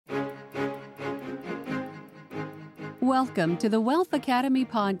Welcome to the Wealth Academy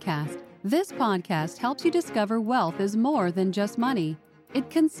podcast. This podcast helps you discover wealth is more than just money. It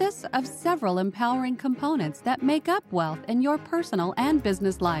consists of several empowering components that make up wealth in your personal and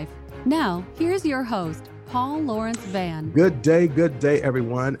business life. Now, here's your host, Paul Lawrence Vann. Good day,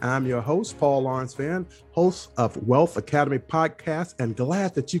 everyone. I'm your host, Paul Lawrence Vann, host of Wealth Academy podcast, and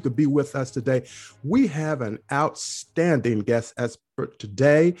glad that you could be with us today. We have an outstanding guest expert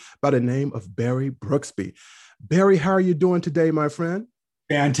today by the name of Barry Brooksby. Barry, how are you doing today, my friend?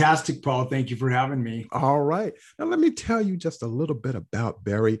 Fantastic, Paul. Thank you for having me. All right. Now, let me tell you just a little bit about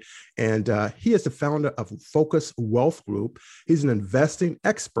Barry. And he is the founder of Focus Wealth Group. He's an investing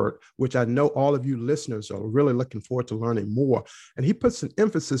expert, which I know all of you listeners are really looking forward to learning more. And he puts an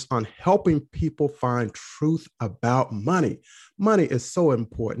emphasis on helping people find truth about money. Money is so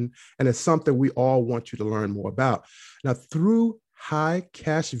important, and it's something we all want you to learn more about. Now, through high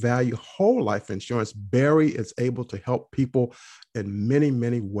cash value whole life insurance, Barry is able to help people in many,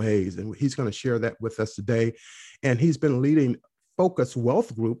 many ways. And he's going to share that with us today. And he's been leading Focus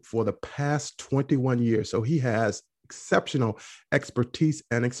Wealth Group for the past 21 years. So he has exceptional expertise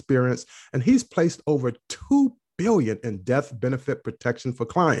and experience. And he's placed over $2 billion in death benefit protection for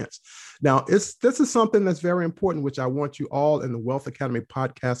clients. Now, this is something that's very important, which I want you all in the Wealth Academy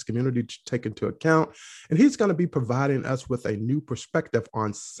podcast community to take into account. And he's going to be providing us with a new perspective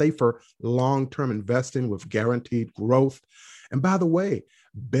on safer long-term investing with guaranteed growth. And by the way,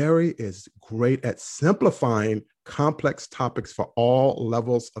 Barry is great at simplifying complex topics for all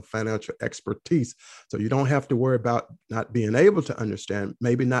levels of financial expertise. So you don't have to worry about not being able to understand,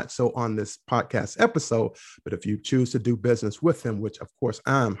 maybe not so on this podcast episode, but if you choose to do business with him, which of course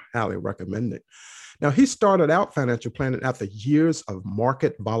I'm highly recommending. Now, he started out financial planning after years of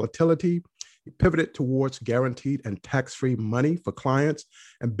market volatility. He pivoted towards guaranteed and tax-free money for clients.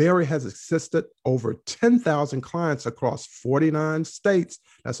 And Barry has assisted over 10,000 clients across 49 states.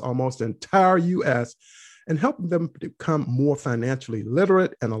 That's almost the entire U.S., and helping them become more financially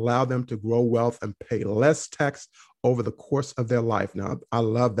literate and allow them to grow wealth and pay less tax over the course of their life. Now, I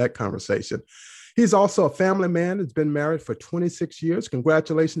love that conversation. He's also a family man. He's been married for 26 years.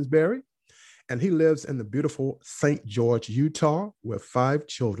 Congratulations, Barry. And he lives in the beautiful St. George, Utah, with 5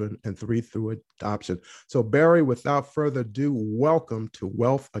 children and 3 through adoption. So, Barry, without further ado, welcome to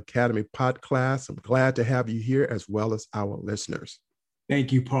Wealth Academy podcast. I'm glad to have you here as well as our listeners.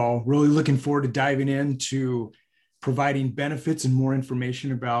 Thank you, Paul. Really looking forward to diving into providing benefits and more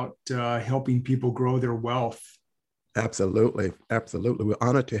information about helping people grow their wealth. Absolutely. Absolutely. We're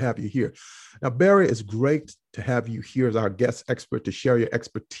honored to have you here. Now, Barry, it's great to have you here as our guest expert to share your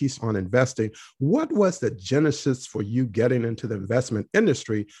expertise on investing. What was the genesis for you getting into the investment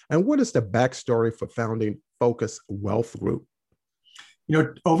industry? And what is the backstory for founding Focus Wealth Group? You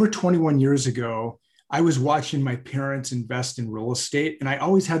know, over 21 years ago, I was watching my parents invest in real estate. And I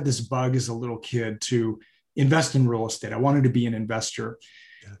always had this bug as a little kid to invest in real estate. I wanted to be an investor.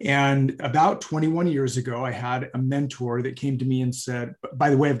 Yes. And about 21 years ago, I had a mentor that came to me and said, by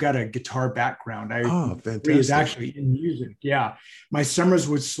the way, I've got a guitar background. Is actually in music. Yeah. My summers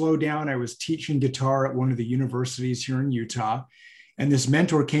would slow down. I was teaching guitar at one of the universities here in Utah. And this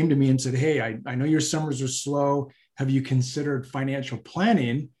mentor came to me and said, hey, I know your summers are slow. Have you considered financial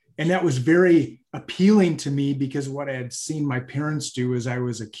planning? And that was very appealing to me because what I had seen my parents do as I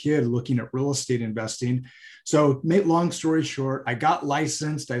was a kid looking at real estate investing. So, long story short, I got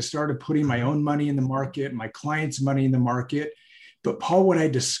licensed. I started putting my own money in the market, my clients' money in the market. But Paul, what I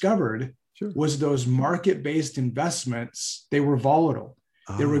discovered was those market-based investments, they were volatile.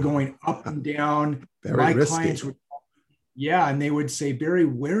 They were going up and down. My risky. Clients would, and they would say, Barry,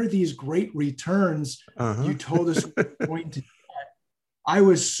 where are these great returns you told us we were going to? I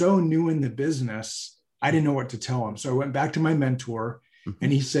was so new in the business, I didn't know what to tell them. So I went back to my mentor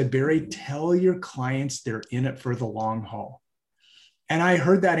and he said, Barry, tell your clients they're in it for the long haul. And I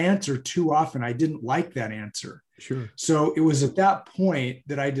heard that answer too often. I didn't like that answer. Sure. So it was at that point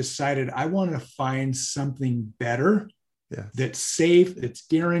that I decided I wanted to find something better, that's safe, that's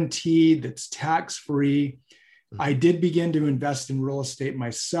guaranteed, that's tax-free. I did begin to invest in real estate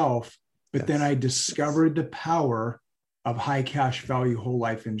myself, but then I discovered the power of high cash value whole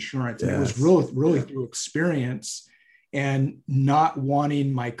life insurance. And it was really through experience and not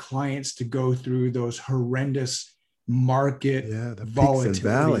wanting my clients to go through those horrendous market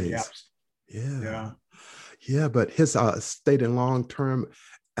volatility gaps. Yeah, but his state and long-term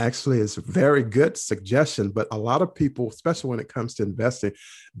actually is a very good suggestion, but a lot of people, especially when it comes to investing,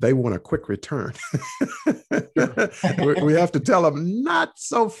 they want a quick return. We have to tell them not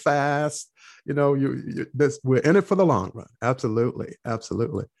so fast. we're in it for the long run. Absolutely.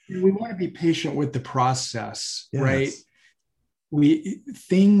 Absolutely. We want to be patient with the process, Yes. right?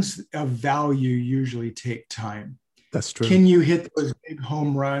 Things of value usually take time. That's true. Can you hit those big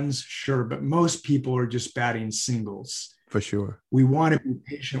home runs? Sure. But most people are just batting singles. For sure. We want to be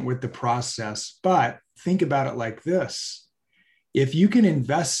patient with the process, but think about it like this. If you can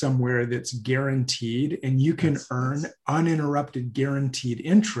invest somewhere that's guaranteed and you can earn uninterrupted guaranteed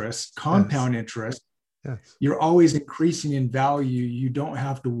interest, compound interest, you're always increasing in value. You don't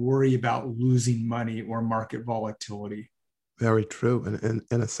have to worry about losing money or market volatility. Very true.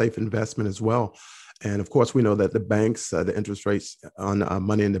 And a safe investment as well. And of course, we know that the banks, the interest rates on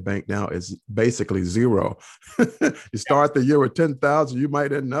money in the bank now is basically zero. You start the year with 10,000, you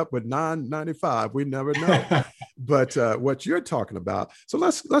might end up with 995. We never know. But what you're talking about. So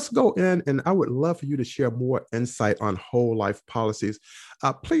let's go in, and I would love for you to share more insight on whole life policies.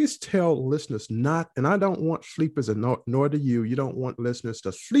 Please tell listeners and I don't want sleepers, and nor do you. You don't want listeners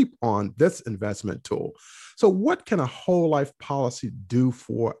to sleep on this investment tool. So what can a whole life policy do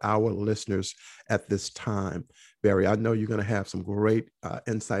for our listeners at this time? Barry, I know you're going to have some great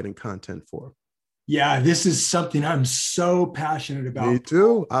insight and content for. Yeah, this is something I'm so passionate about. Me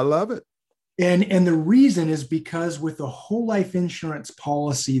too. I love it. And the reason is because with a whole life insurance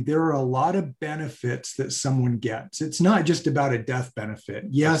policy, there are a lot of benefits that someone gets. It's not just about a death benefit.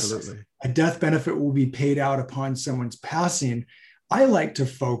 Yes, absolutely. A death benefit will be paid out upon someone's passing. I like to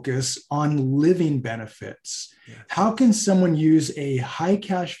focus on living benefits. Yes. How can someone use a high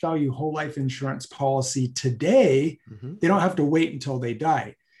cash value whole life insurance policy today? Mm-hmm. They don't have to wait until they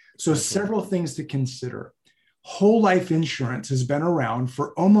die. So several things to consider. Whole life insurance has been around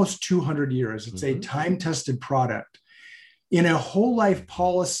for almost 200 years. It's a time-tested product. In a whole life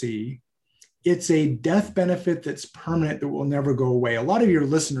policy, it's a death benefit that's permanent that will never go away. A lot of your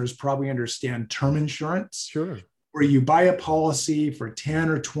listeners probably understand term insurance, sure, where you buy a policy for 10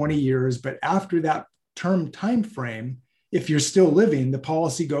 or 20 years, but after that term time frame, if you're still living, the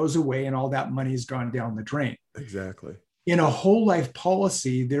policy goes away and all that money's gone down the drain. Exactly. In a whole life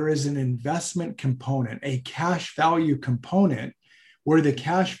policy, there is an investment component, a cash value component, where the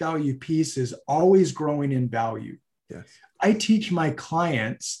cash value piece is always growing in value. Yes. I teach my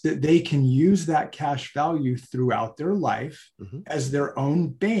clients that they can use that cash value throughout their life as their own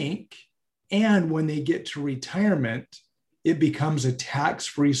bank. And when they get to retirement, it becomes a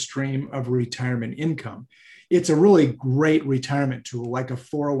tax-free stream of retirement income. It's a really great retirement tool, like a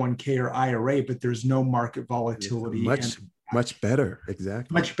 401k or IRA, but there's no market volatility. Much better.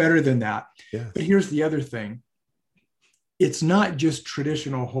 Exactly. Much better than that. Yeah. But here's the other thing. It's not just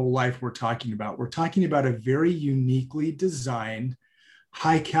traditional whole life we're talking about. We're talking about a very uniquely designed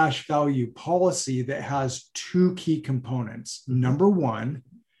high cash value policy that has two key components. Number one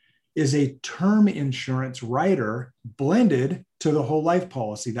is a term insurance rider blended to the whole life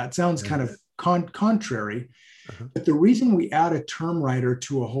policy. That sounds kind of contrary. But the reason we add a term rider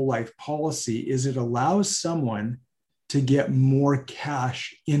to a whole life policy is it allows someone to get more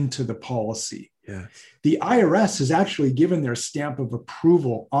cash into the policy. Yes. The IRS has actually given their stamp of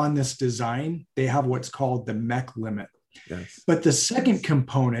approval on this design. They have what's called the MEC limit. Yes. But the second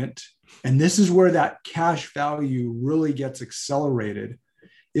component, and this is where that cash value really gets accelerated,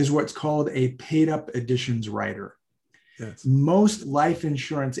 is what's called a paid up additions rider. Yes. Most life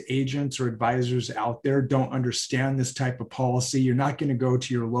insurance agents or advisors out there don't understand this type of policy. You're not going to go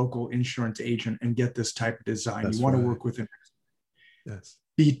to your local insurance agent and get this type of design. That's you want right. to work with an expert. Yes.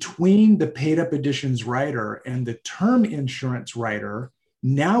 Between the paid up additions rider and the term insurance rider,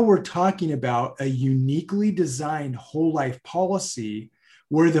 now we're talking about a uniquely designed whole life policy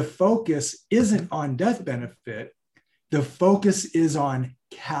where the focus isn't on death benefit. The focus is on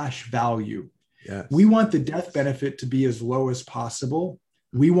cash value. Yes. We want the death benefit to be as low as possible.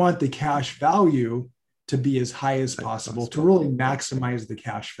 We want the cash value to be as high as possible to really maximize the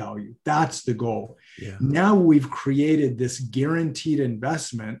cash value. That's the goal. Yeah. Now we've created this guaranteed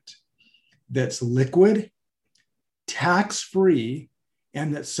investment that's liquid, tax-free,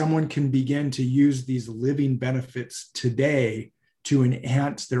 and that someone can begin to use these living benefits today to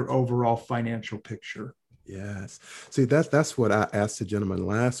enhance their overall financial picture. Yes. See, that's what I asked the gentleman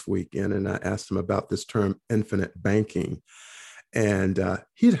last weekend, and I asked him about this term infinite banking. And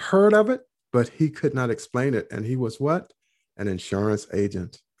he'd heard of it, but he could not explain it. And he was what? An insurance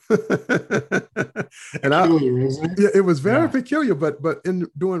agent. And it was very peculiar, but in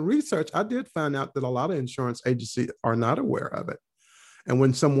doing research, I did find out that a lot of insurance agencies are not aware of it. And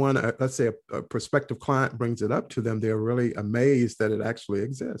when someone, let's say a prospective client brings it up to them, they're really amazed that it actually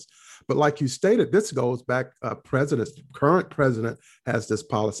exists. But like you stated, this goes back, current president has this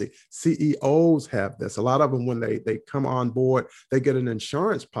policy. CEOs have this. A lot of them, when they come on board, they get an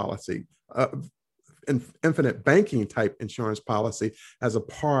insurance policy, infinite banking type insurance policy as a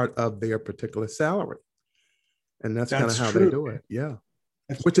part of their particular salary. And that's kind of how they do it. Yeah.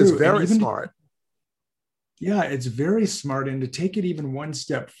 Which is very smart. Yeah, it's very smart. And to take it even one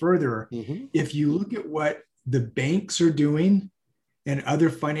step further, if you look at what the banks are doing and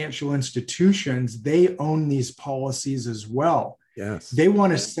other financial institutions, they own these policies as well. Yes. They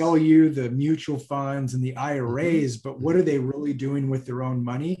want to sell you the mutual funds and the IRAs, but what are they really doing with their own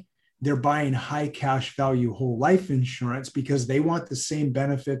money? They're buying high cash value whole life insurance because they want the same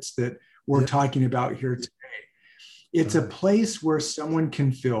benefits that we're talking about here today. It's a place where someone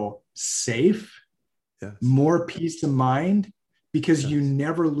can feel safe, more peace of mind, because you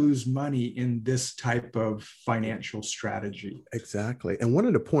never lose money in this type of financial strategy. Exactly. And one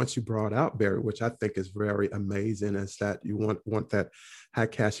of the points you brought out, Barry, which I think is very amazing, is that you want that high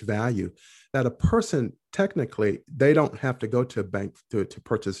cash value, that a person, technically, they don't have to go to a bank to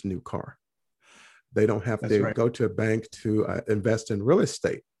purchase a new car. They don't have to go to a bank to invest in real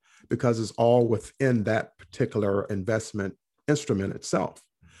estate, because it's all within that particular investment instrument itself.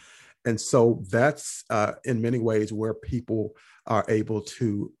 And so that's in many ways where people are able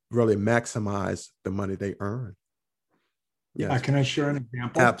to really maximize the money they earn. Yes. Can I share an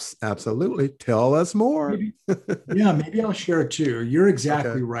example? Absolutely. Tell us more. Maybe I'll share too. You're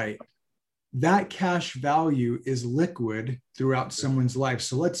exactly right. That cash value is liquid throughout someone's life.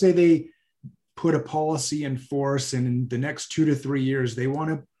 So let's say they put a policy in force, and in the next 2 to 3 years, they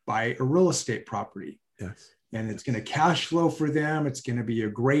want to buy a real estate property. Yes. And it's going to cash flow for them. It's going to be a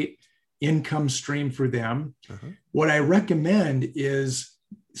great income stream for them. What I recommend is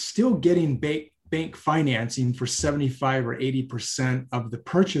still getting bank financing for 75 or 80% of the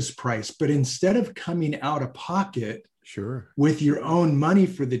purchase price. But instead of coming out of pocket with your own money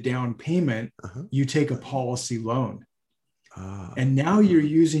for the down payment, you take a policy loan. And now you're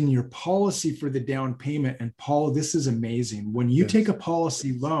using your policy for the down payment. And Paul, this is amazing. When you take a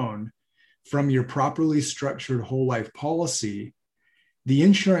policy loan from your properly structured whole life policy, the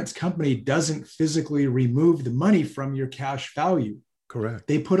insurance company doesn't physically remove the money from your cash value. Correct.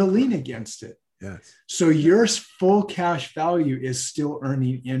 They put a lien against it. Yes. So your full cash value is still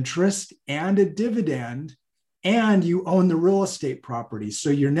earning interest and a dividend, and you own the real estate property. So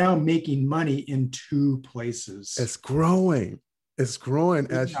you're now making money in 2 places. It's growing. It's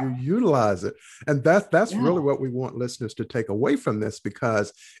growing as you utilize it. And that's really what we want listeners to take away from this,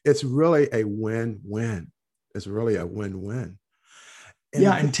 because it's really a win-win. It's really a win-win.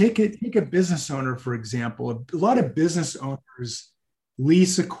 And take a business owner, for example. A lot of business owners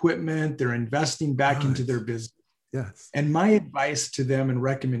lease equipment. They're investing back into their business. Yes. And my advice to them and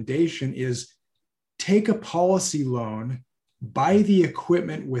recommendation is take a policy loan, buy the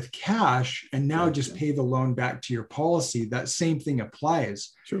equipment with cash, and now just pay the loan back to your policy. That same thing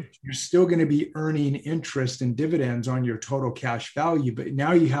applies. Sure. You're still going to be earning interest and dividends on your total cash value, but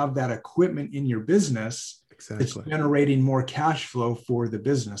now you have that equipment in your business. It's generating more cash flow for the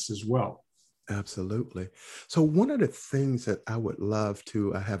business as well. Absolutely. So one of the things that I would love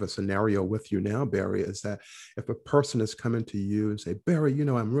to have a scenario with you now, Barry, is that if a person is coming to you and say, Barry,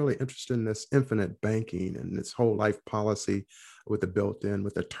 I'm really interested in this infinite banking and this whole life policy with the built-in,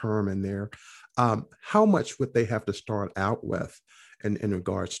 with the term in there, how much would they have to start out with in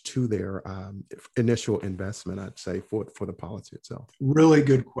regards to their initial investment, I'd say, for the policy itself? Really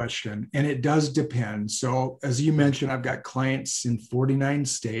good question. And it does depend. So as you mentioned, I've got clients in 49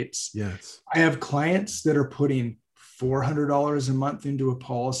 states. Yes. I have clients that are putting $400 a month into a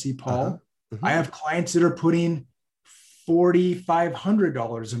policy, Paul. I have clients that are putting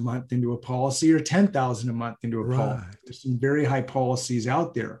 $4,500 a month into a policy, or $10,000 a month into a policy. There's some very high policies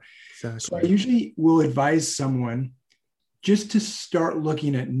out there. Exactly. So I usually will advise someone just to start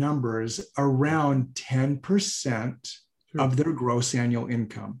looking at numbers around 10% of their gross annual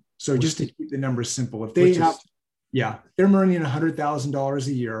income. So just to keep the numbers simple, if they they're earning $100,000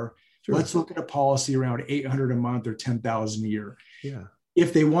 a year, let's look at a policy around $800 a month or $10,000 a year. Yeah.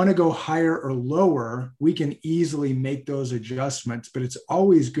 If they want to go higher or lower, we can easily make those adjustments, but it's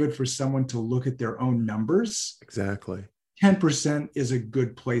always good for someone to look at their own numbers. Exactly. 10% is a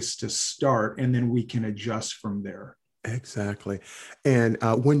good place to start, and then we can adjust from there. Exactly. And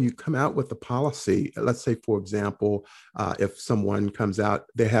when you come out with the policy, let's say, for example, if someone comes out,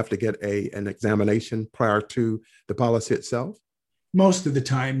 they have to get an examination prior to the policy itself? Most of the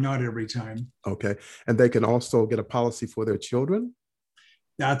time, not every time. Okay. And they can also get a policy for their children?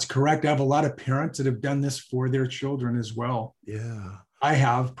 That's correct. I have a lot of parents that have done this for their children as well. Yeah. I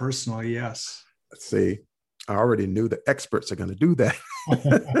have personally, yes. Let's see. I already knew the experts are going to do that.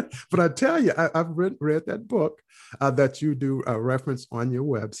 But I tell you, I've read that book that you do reference on your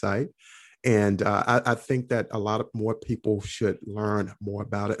website. And I think that a lot of more people should learn more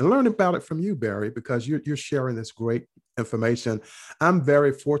about it and learn about it from you, Barry, because you're sharing this great information. I'm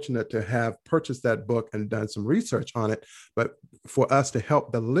very fortunate to have purchased that book and done some research on it. But for us to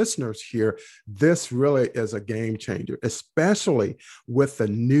help the listeners here, this really is a game changer, especially with the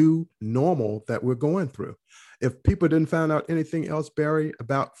new normal that we're going through. If people didn't find out anything else, Barry,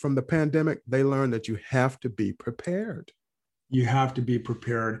 about from the pandemic, they learned that you have to be prepared. You have to be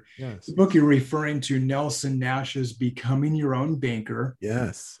prepared. Yes. The book you're referring to, Nelson Nash's Becoming Your Own Banker.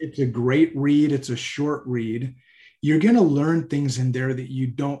 Yes. It's a great read. It's a short read. You're going to learn things in there that you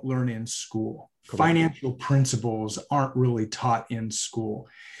don't learn in school. Correct. Financial principles aren't really taught in school.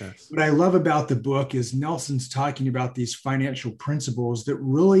 Yes. What I love about the book is Nelson's talking about these financial principles that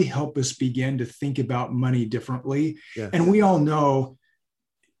really help us begin to think about money differently. Yes. And we all know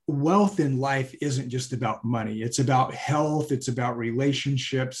wealth in life isn't just about money. It's about health. It's about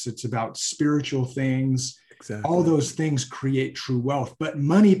relationships. It's about spiritual things. Exactly. All those things create true wealth, but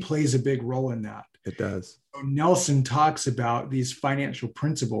money plays a big role in that. It does. So Nelson talks about these financial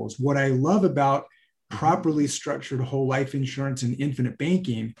principles. What I love about properly structured whole life insurance and infinite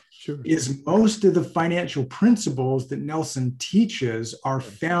banking is most of the financial principles that Nelson teaches are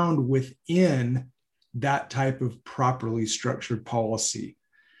found within that type of properly structured policy.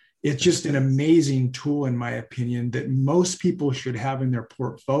 It's just an amazing tool, in my opinion, that most people should have in their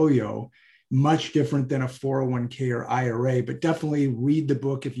portfolio, much different than a 401k or IRA, but definitely read the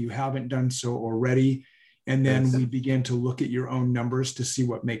book if you haven't done so already. And then we begin to look at your own numbers to see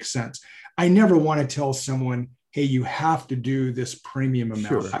what makes sense. I never want to tell someone, hey, you have to do this premium amount.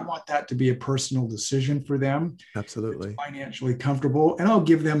 Sure. I want that to be a personal decision for them. Absolutely. Financially comfortable. And I'll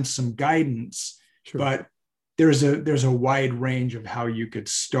give them some guidance, but there's a wide range of how you could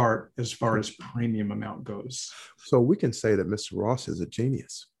start as far as premium amount goes. So we can say that Mr. Ross is a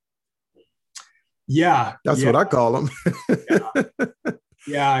genius. Yeah. That's what I call him.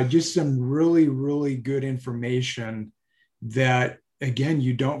 Yeah, just some really, really good information that, again,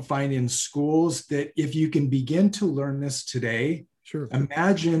 you don't find in schools, that if you can begin to learn this today,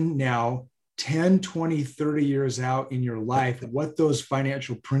 imagine now 10, 20, 30 years out in your life, what those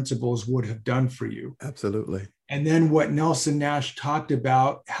financial principles would have done for you. Absolutely. And then what Nelson Nash talked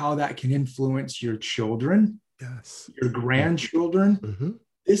about, how that can influence your children, your grandchildren. Mm-hmm.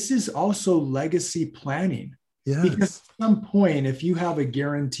 This is also legacy planning. Yes. Because at some point, if you have a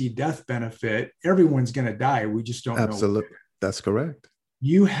guaranteed death benefit, everyone's going to die. We just don't know. Absolutely. That's correct.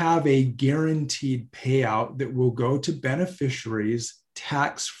 You have a guaranteed payout that will go to beneficiaries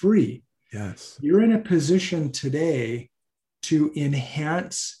tax-free. Yes. You're in a position today to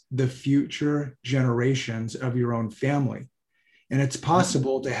enhance the future generations of your own family. And it's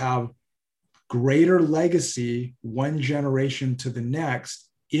possible to have greater legacy one generation to the next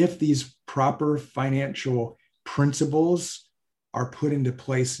if these proper financial principles are put into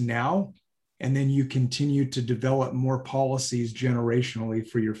place now, and then you continue to develop more policies generationally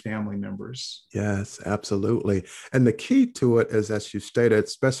for your family members. Yes, absolutely. And the key to it is, as you stated,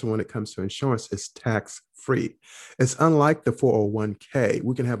 especially when it comes to insurance, is tax-free. It's unlike the 401k.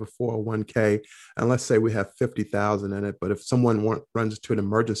 We can have a 401k, and let's say we have 50,000 in it, but if someone runs into an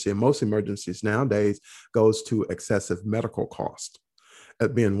emergency, and most emergencies nowadays goes to excessive medical cost,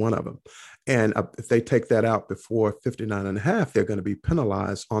 being one of them. And if they take that out before 59 and a half, they're going to be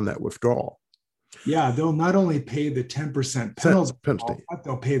penalized on that withdrawal. Yeah, they'll not only pay the 10% penalty, but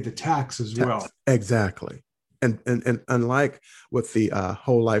they'll pay the tax as well. Exactly. And unlike with the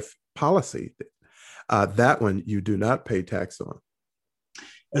whole life policy, that one you do not pay tax on.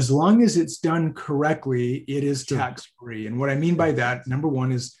 As long as it's done correctly, it is tax-free. And what I mean by that, number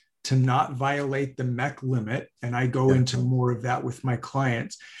one, is to not violate the MEC limit. And I go into more of that with my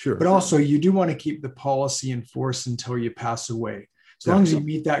clients. But also, you do want to keep the policy in force until you pass away. As long as you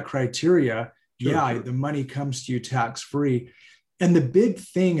meet that criteria, the money comes to you tax-free. And the big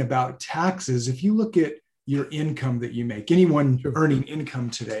thing about taxes, if you look at your income that you make, anyone earning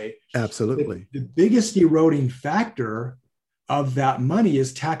income today, absolutely, the biggest eroding factor of that money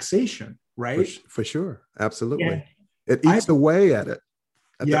is taxation, right? For sure. Absolutely. It eats away at it.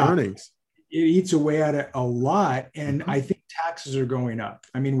 The earnings. It eats away at it a lot. And I think taxes are going up.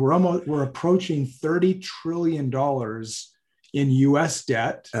 I mean, we're approaching $30 trillion in US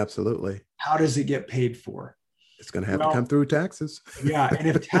debt. Absolutely. How does it get paid for? It's going to have to come through taxes. And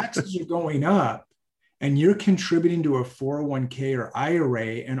if taxes are going up and you're contributing to a 401k or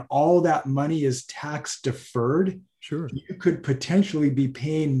IRA, and all that money is tax deferred, Sure. you could potentially be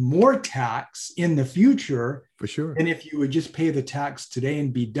paying more tax in the future For sure. than if you would just pay the tax today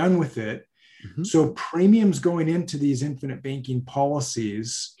and be done with it. Mm-hmm. So premiums going into these infinite banking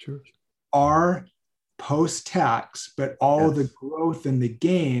policies Sure. are post-tax, but all the growth and the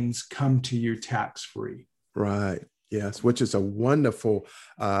gains come to you tax-free. Right. Yes, which is a wonderful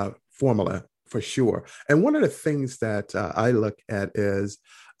formula for sure. And one of the things that I look at is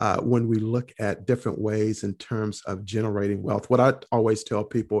when we look at different ways in terms of generating wealth, what I always tell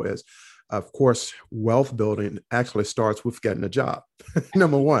people is, of course, wealth building actually starts with getting a job,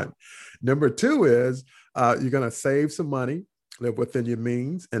 number one. Number two is you're going to save some money, live within your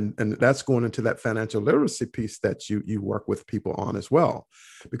means, and that's going into that financial literacy piece that you work with people on as well,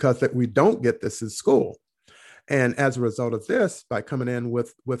 because that we don't get this in school. And as a result of this, by coming in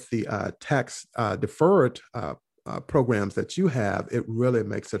with the tax deferred programs that you have, it really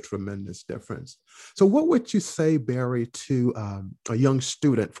makes a tremendous difference. So what would you say, Barry, to a young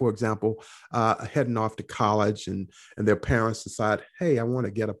student, for example, heading off to college and their parents decide, hey, I want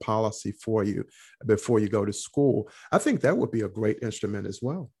to get a policy for you before you go to school? I think that would be a great instrument as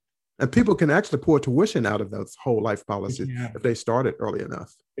well. And people can actually pour tuition out of those whole life policies if they started early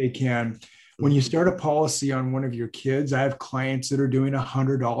enough. They can. When you start a policy on one of your kids, I have clients that are doing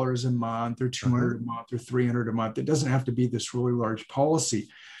 $100 a month or $200 a month or $300 a month. It doesn't have to be this really large policy.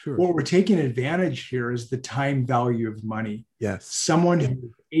 Sure. What we're taking advantage here is the time value of money. Yes. Someone who's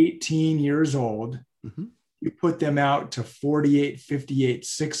 18 years old, you put them out to 48, 58,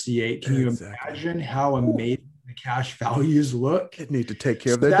 68. Can you imagine how amazing the cash values look? They need to take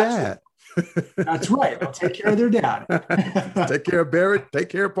care of their dad. That's right. They'll take care of their dad. Take care of Barry. Take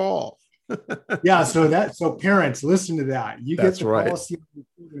care of Paul. Yeah, so parents, listen to that. You get the policy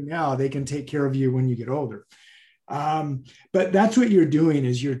now, they can take care of you when you get older. But that's what you're doing,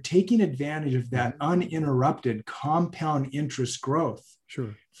 is you're taking advantage of that uninterrupted compound interest growth.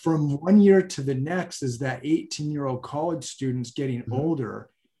 Sure. From one year to the next, as that 18-year-old college student's getting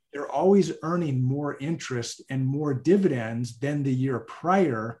older, they're always earning more interest and more dividends than the year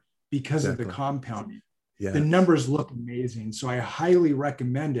prior because of the compounding. Yeah. The numbers look amazing. So I highly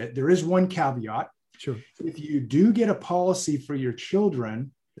recommend it. There is one caveat. Sure. If you do get a policy for your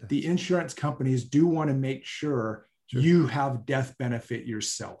children, the insurance companies do want to make sure you have death benefit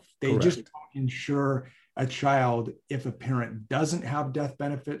yourself. They just don't insure a child if a parent doesn't have death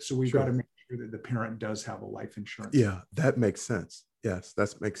benefit. So we've got to make sure that the parent does have a life insurance. Yeah, that makes sense. Yes,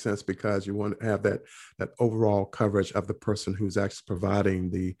 that makes sense, because you want to have that overall coverage of the person who's actually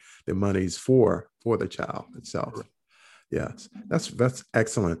providing the monies for the child itself. Sure. Yes, that's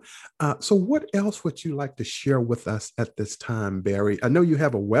excellent. So what else would you like to share with us at this time, Barry? I know you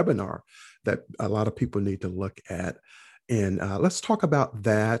have a webinar that a lot of people need to look at, and let's talk about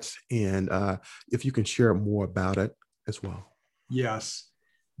that, and if you can share more about it as well. Yes.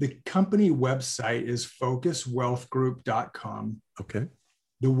 The company website is focuswealthgroup.com. Okay.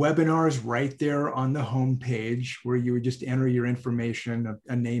 The webinar is right there on the homepage, where you would just enter your information,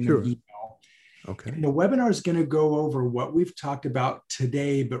 a name and email. Okay. And the webinar is going to go over what we've talked about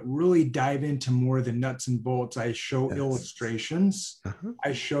today, but really dive into more of the nuts and bolts. I show illustrations.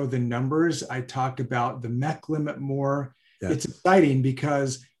 I show the numbers. I talk about the MEC limit more. It's exciting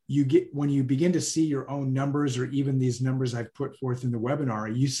because when you begin to see your own numbers, or even these numbers I've put forth in the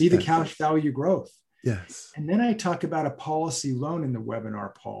webinar, you see the cash value growth. Yes. And then I talk about a policy loan in the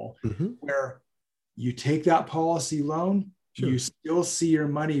webinar, Paul, where you take that policy loan, you still see your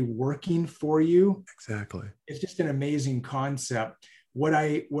money working for you. Exactly. It's just an amazing concept. What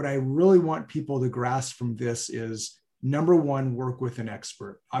I really want people to grasp from this is, number one, work with an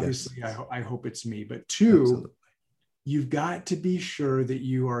expert. Obviously, I hope it's me. But two, you've got to be sure that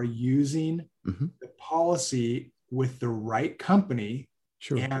you are using the policy with the right company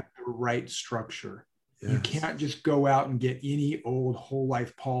and the right structure. Yes. You can't just go out and get any old whole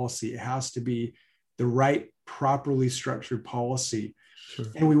life policy. It has to be the right, properly structured policy. Sure.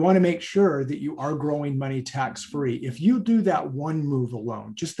 And we want to make sure that you are growing money tax-free. If you do that one move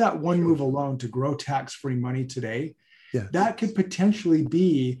alone, just that one move alone to grow tax-free money today, that could potentially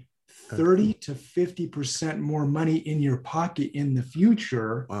be 30 to 50% more money in your pocket in the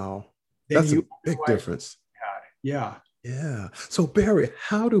future. Wow. That's a big difference. Yeah. Yeah. So Barry,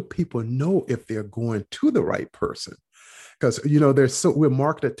 how do people know if they're going to the right person? Because, we're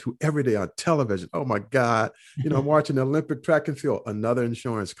marketed to every day on television. Oh my God. I'm watching the Olympic track and field, another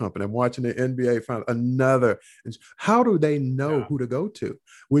insurance company. I'm watching the NBA final, another. How do they know who to go to?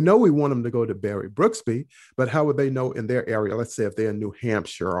 We know we want them to go to Barry Brooksby, but how would they know in their area? Let's say if they're in New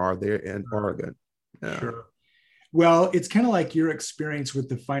Hampshire or they're in Oregon. Yeah. Sure. Well, it's kind of like your experience with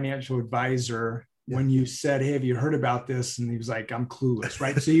the financial advisor when you said, hey, have you heard about this? And he was like, I'm clueless,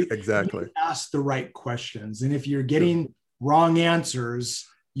 right? So you, Exactly. you ask the right questions. And if you're getting wrong answers,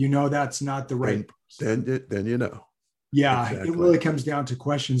 that's not the right person. Then you know. Yeah, Exactly. it really comes down to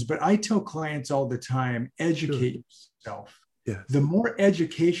questions. But I tell clients all the time, educate yourself. Yes. The more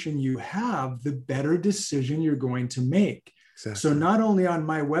education you have, the better decision you're going to make. Exactly. So not only on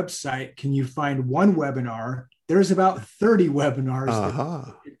my website can you find one webinar, there's about 30 webinars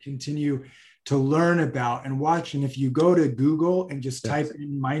that you can continue to learn about and watch. And if you go to Google and just type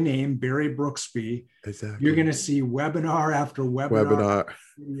in my name, Barry Brooksby, you're going to see webinar after webinar.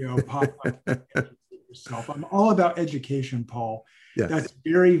 Pop up. Yourself. I'm all about education, Paul. Yes. That's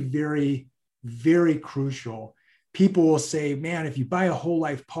very, very, very crucial. People will say, man, if you buy a whole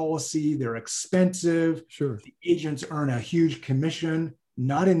life policy, they're expensive. Sure. The agents earn a huge commission.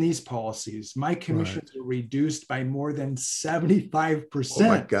 Not in these policies. My commissions are reduced by more than 75%. Oh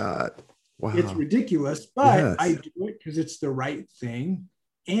my God. Wow. It's ridiculous, but I do it because it's the right thing.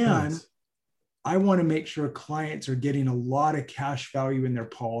 And I want to make sure clients are getting a lot of cash value in their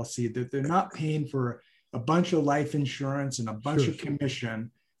policy, that they're not paying for a bunch of life insurance and a bunch of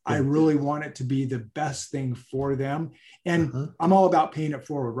commission. I really want it to be the best thing for them. And I'm all about paying it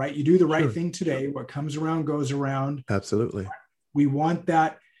forward, right? You do the right thing today. What comes around goes around. Absolutely. We want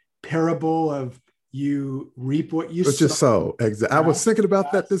that parable of you reap what you sow. Exactly. I was thinking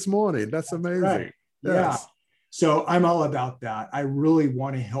about that this morning. That's amazing. Right. Yes. Yeah. So I'm all about that. I really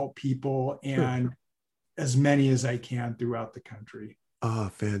want to help people and as many as I can throughout the country.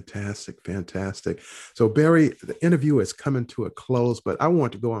 Fantastic. Fantastic. So Barry, the interview is coming to a close, but I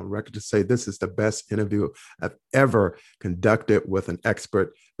want to go on record to say this is the best interview I've ever conducted with an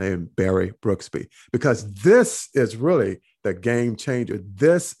expert named Barry Brooksby, because this is really the game changer.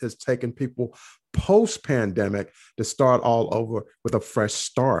 This is taking people post-pandemic to start all over with a fresh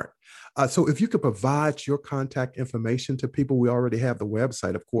start. So if you could provide your contact information to people, we already have the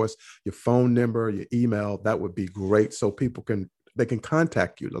website, of course, your phone number, your email, that would be great. So people can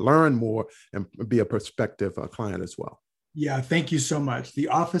contact you to learn more and be a prospective client as well. Yeah, thank you so much. The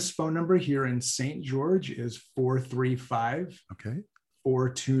office phone number here in St. George is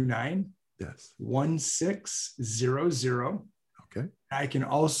 435-429 1600. Okay. I can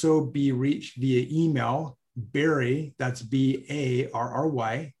also be reached via email, Barry, that's BARRY,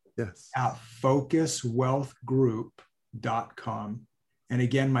 at focuswealthgroup.com. And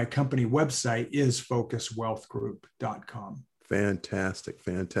again, my company website is focuswealthgroup.com. Fantastic.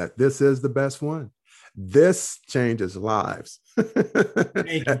 Fantastic. This is the best one. This changes lives.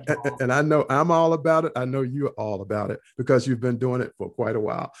 Thank you, Paul. And I know I'm all about it. I know you're all about it because you've been doing it for quite a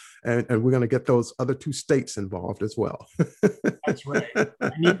while. And we're going to get those other 2 states involved as well. That's right.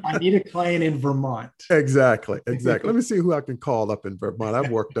 I need a client in Vermont. Exactly. Let me see who I can call up in Vermont.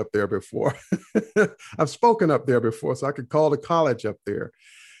 I've worked up there before. I've spoken up there before, so I could call the college up there.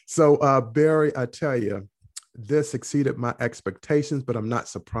 So Barry, I tell you, this exceeded my expectations, but I'm not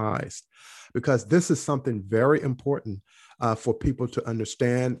surprised, because this is something very important for people to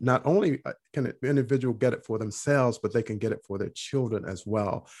understand. Not only can an individual get it for themselves, but they can get it for their children as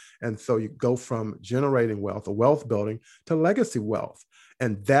well. And so you go from generating wealth or wealth building to legacy wealth.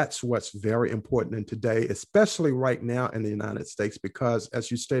 And that's what's very important in today, especially right now in the United States, because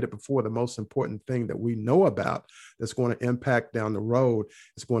as you stated before, the most important thing that we know about that's going to impact down the road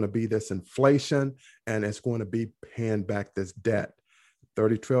is going to be this inflation, and it's going to be paying back this debt.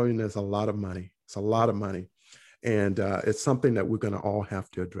 30 trillion is a lot of money. It's a lot of money. And it's something that we're going to all have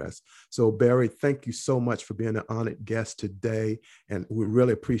to address. So Barry, thank you so much for being an honored guest today. And we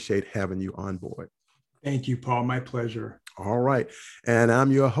really appreciate having you on board. Thank you, Paul. My pleasure. All right. And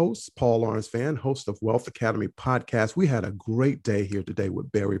I'm your host, Paul Lawrence Vann, host of Wealth Academy Podcast. We had a great day here today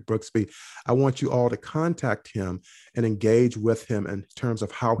with Barry Brooksby. I want you all to contact him and engage with him in terms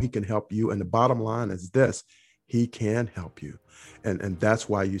of how he can help you. And the bottom line is this: he can help you. And that's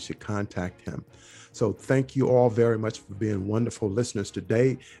why you should contact him. So thank you all very much for being wonderful listeners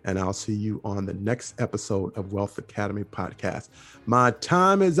today. And I'll see you on the next episode of Wealth Academy Podcast. My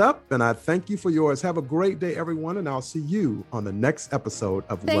time is up, and I thank you for yours. Have a great day, everyone. And I'll see you on the next episode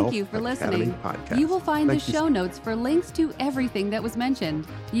of Wealth Academy Podcast. You will find the show notes for links to everything that was mentioned.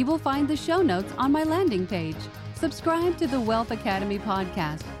 You will find the show notes on my landing page. Subscribe to the Wealth Academy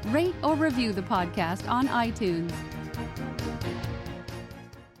Podcast. Rate or review the podcast on iTunes.